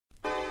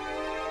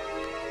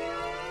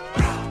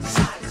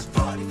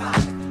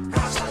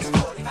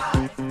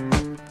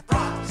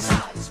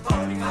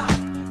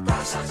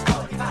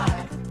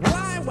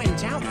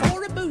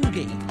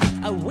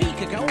A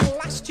week ago,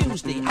 last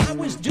Tuesday, I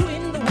was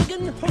doing the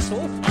Biggun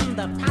hustle and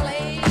the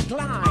Palais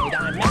glide.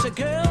 I met a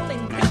girl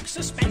in pink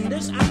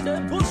suspenders and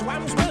her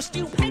buzzwams were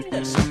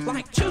stupendous,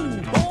 like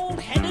two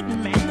bald-headed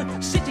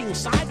men sitting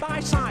side by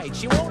side.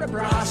 She wore a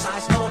bra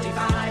size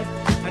 45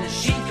 and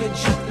she could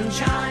jump and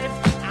chive.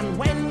 And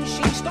when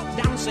she stopped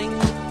dancing,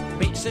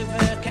 bits of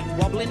her kept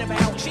wobbling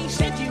about. She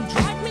said, "You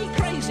drive me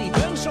crazy,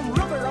 burn some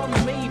rubber on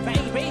me,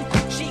 baby."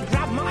 She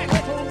grabbed my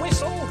little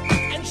whistle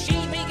and she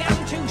began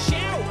to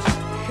shout,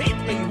 "Hit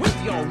me with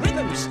your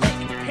rhythm stick,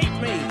 hit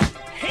me,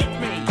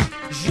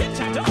 je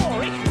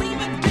t'adore, ich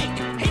liebe dich.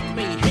 Hit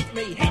me, hit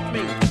me, hit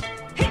me,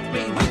 hit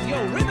me with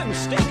your rhythm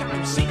stick.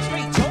 I'm 6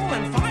 feet tall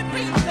and 5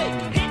 feet thick.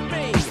 Hit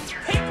me,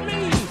 hit me,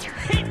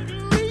 hit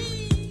me."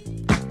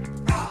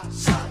 Bra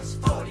size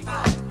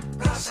 45,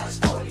 bra size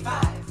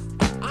 45.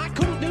 I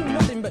couldn't do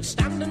nothing but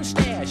stand and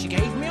stare. She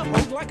gave me a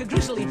hug like a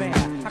grizzly bear.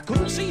 I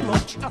couldn't see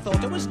much, I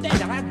thought I was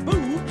dead. I had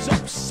boobs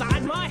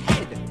upside my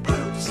head.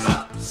 Boobs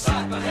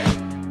upside my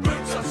head,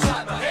 boobs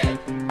upside my head.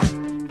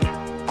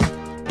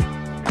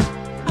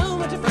 Oh,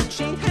 what a front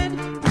she had,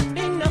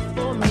 enough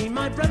for me,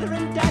 my brother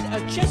and dad. A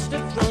chest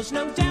of drawers,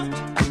 no doubt,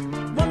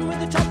 one with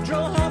the top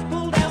drawer half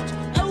pulled out.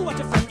 Oh, what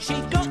a front she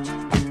got,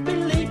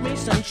 believe me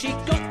son, she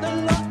got the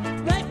lot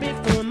right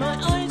before my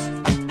eyes.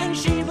 And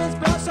she was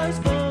bra size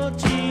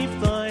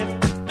 45.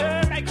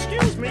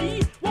 Excuse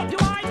me, what do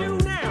I do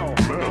now?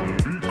 Man,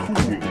 be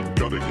cool.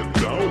 Gotta get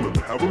down and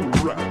have a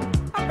rap.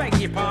 I beg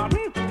your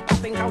pardon, I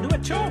think I'll do a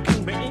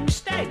talking bit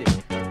instead.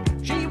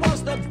 She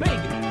was the big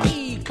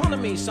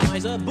economy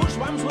size, her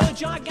bushwhams were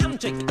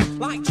gigantic,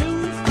 like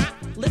two fat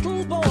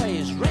little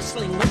boys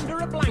wrestling under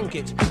a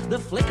blanket. The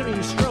flickering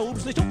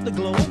strobes lit up the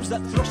globes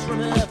that thrust from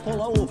her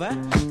pullover.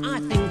 I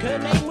think her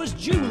name was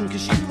June,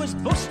 cause she was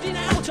busting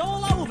out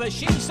all over.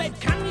 She said,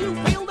 "Can you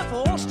feel the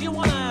force? Do you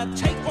wanna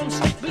take one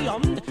step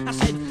beyond?" I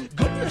said,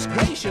 "Goodness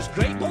gracious,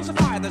 great balls of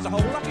fire, there's a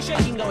whole lot of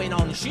shaking going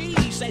on." She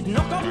said,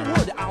 "Knock on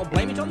wood, I'll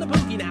blame it on the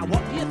boogie now.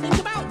 What do you think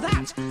about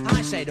that?"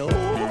 I said, "Oh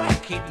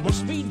heck, it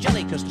must be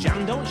jelly, cause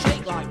jam don't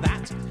shake like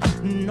that."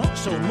 Not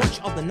so much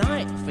of the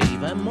night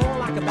fever, more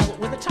like a belt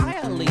with a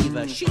tire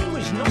lever. She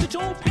was not at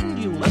all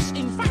pendulous,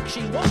 in fact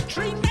she was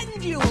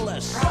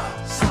tremendulous. Bra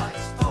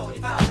size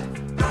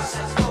 45, bra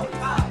size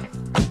 45,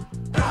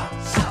 bra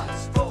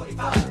size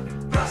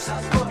 45, bra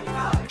size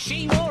 45.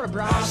 She wore a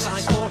bra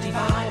size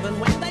 45, and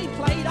when they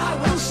played I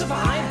Will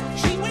Survive,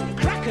 she went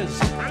crackers,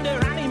 and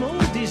her animal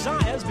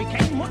desires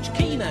became much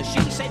keener.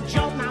 She said,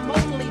 "John, I'm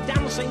only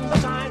dancing,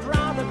 but I'd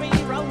rather be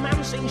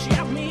romancing." She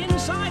had me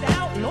inside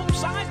out and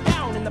upside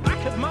down in the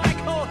back of my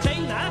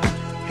Cortina.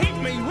 "Hit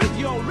me with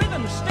your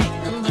rhythm stick."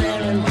 And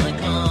there in my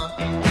car,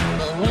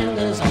 the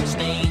windows all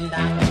stained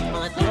out,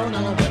 I thought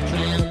I would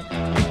drown.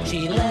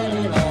 She let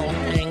it all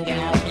hang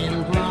out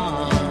in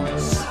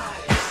bras.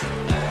 Size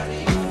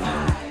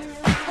 35.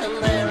 And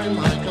there in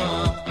my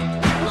car,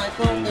 I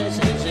thought this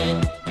is it,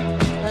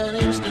 an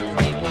instant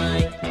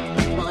replay,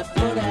 my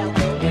foot out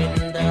the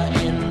window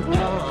in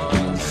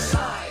bras.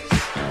 Size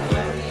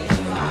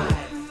 35.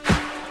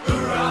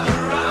 Hurrah,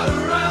 hurrah,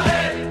 hurrah,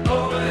 hey!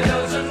 Over the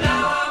hills and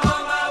now I'm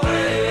on my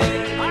way.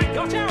 I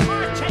got out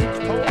my tent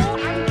pole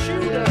and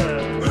chewed her.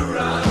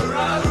 Hurrah,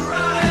 hurrah,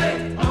 hurrah, hey!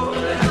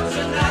 Over the hills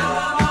and now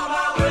I'm on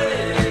my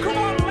way. Come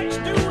on, let's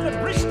do the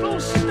Bristol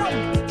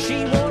stump. She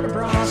wore a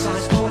bra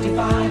size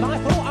 45. I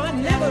thought I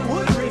never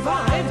would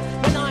revive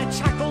when I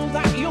tackled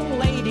that young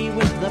lady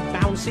with the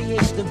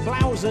bounciest of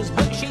blouses.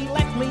 But she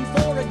left me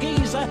for a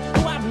geezer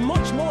who had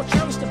much more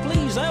chance to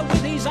please her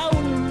with his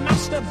own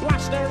master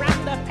blaster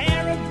and a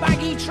pair of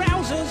baggy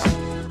trousers.